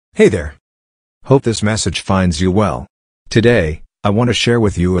Hey there. Hope this message finds you well. Today, I want to share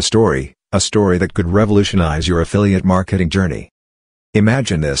with you a story that could revolutionize your affiliate marketing journey.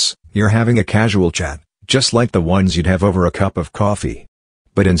 Imagine this, you're having a casual chat, just like the ones you'd have over a cup of coffee.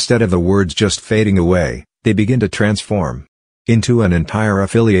 But instead of the words just fading away, they begin to transform into an entire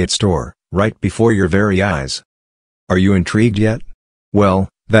affiliate store, right before your very eyes. Are you intrigued yet? Well,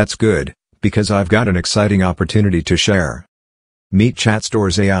 that's good, because I've got an exciting opportunity to share. Meet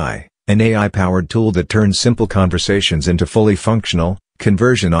ChatStores AI, an AI-powered tool that turns simple conversations into fully functional,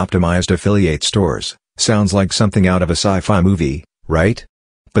 conversion-optimized affiliate stores. Sounds like something out of a sci-fi movie, right?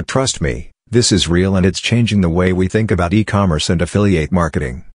 But trust me, this is real and it's changing the way we think about e-commerce and affiliate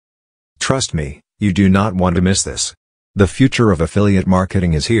marketing. Trust me, you do not want to miss this. The future of affiliate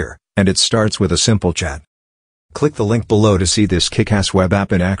marketing is here, and it starts with a simple chat. Click the link below to see this kick-ass web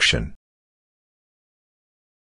app in action.